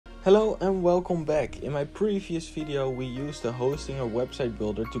Hello and welcome back. In my previous video we used a hosting or website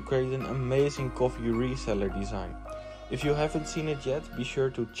builder to create an amazing coffee reseller design. If you haven't seen it yet, be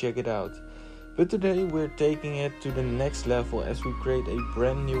sure to check it out. But today we're taking it to the next level as we create a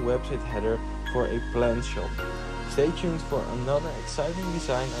brand new website header for a plant shop. Stay tuned for another exciting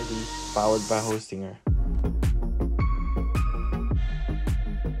design idea powered by Hostinger.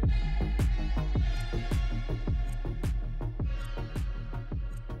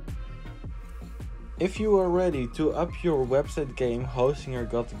 If you are ready to up your website game, Hostinger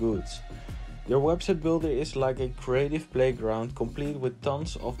got the goods. Your website builder is like a creative playground complete with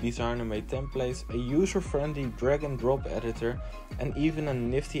tons of designer-made templates, a user-friendly drag and drop editor, and even a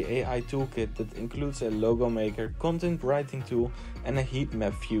nifty AI toolkit that includes a logo maker, content writing tool, and a heat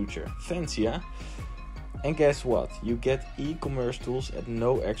map feature. Fancy, huh? And guess what? You get e-commerce tools at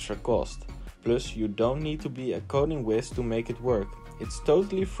no extra cost. Plus, you don't need to be a coding whiz to make it work. It's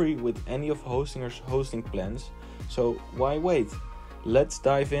totally free with any of Hostinger's hosting plans, so why wait? Let's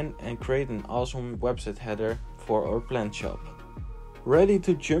dive in and create an awesome website header for our plant shop. Ready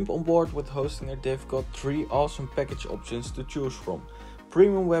to jump on board with Hostinger? They've got 3 awesome package options to choose from: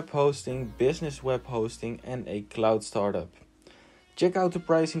 premium web hosting, business web hosting, and a cloud startup. Check out the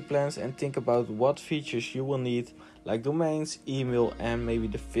pricing plans and think about what features you will need, like domains, email, and maybe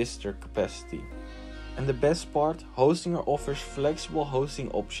the visitor capacity. And the best part, Hostinger offers flexible hosting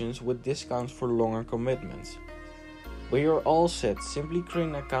options with discounts for longer commitments. When you're all set, simply create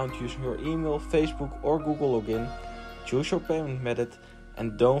an account using your email, Facebook or Google login, choose your payment method,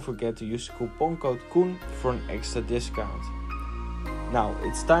 and don't forget to use the coupon code Coen for an extra discount. Now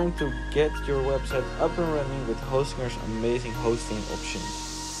it's time to get your website up and running with Hostinger's amazing hosting options.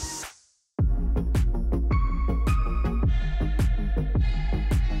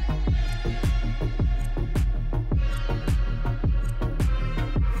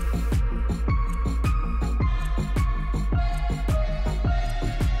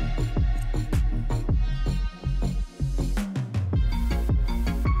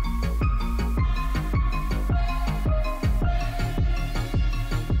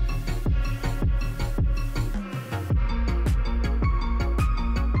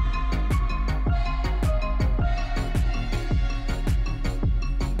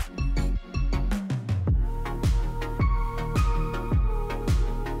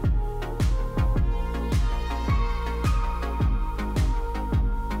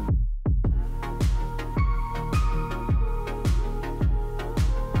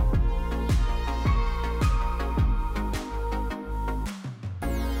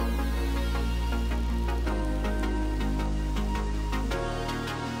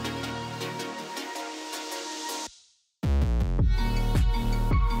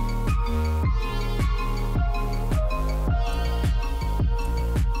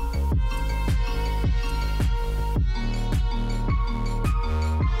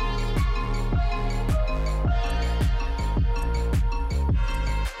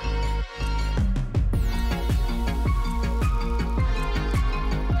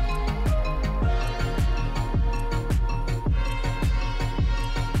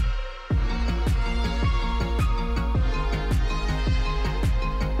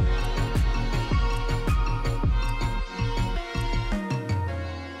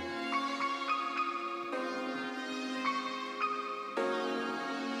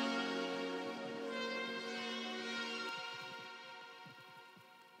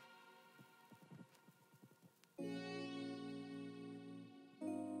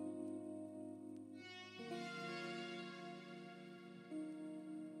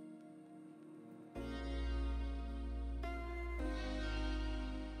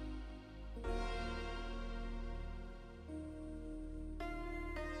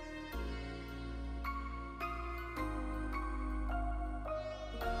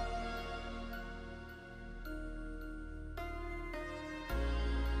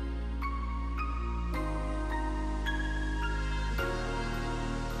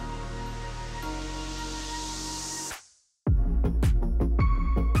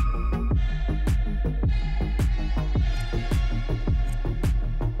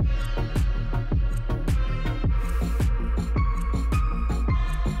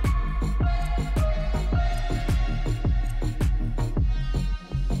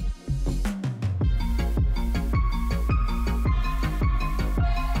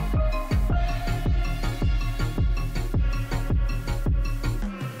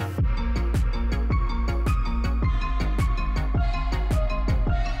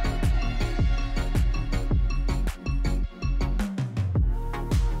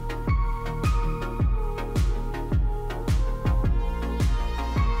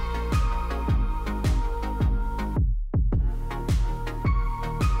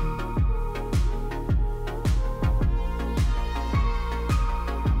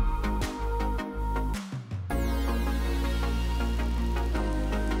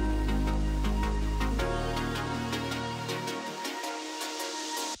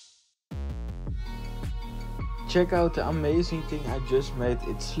 Check out the amazing thing I just made.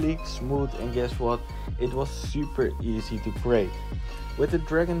 It's sleek, smooth, and guess what? It was super easy to create. With the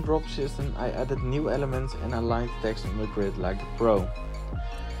drag and drop system I added new elements and aligned text on the grid like a pro.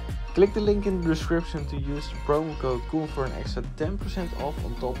 Click the link in the description to use the promo code Coen for an extra 10% off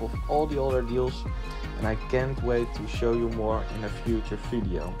on top of all the other deals, and I can't wait to show you more in a future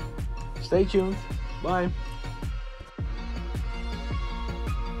video. Stay tuned, bye!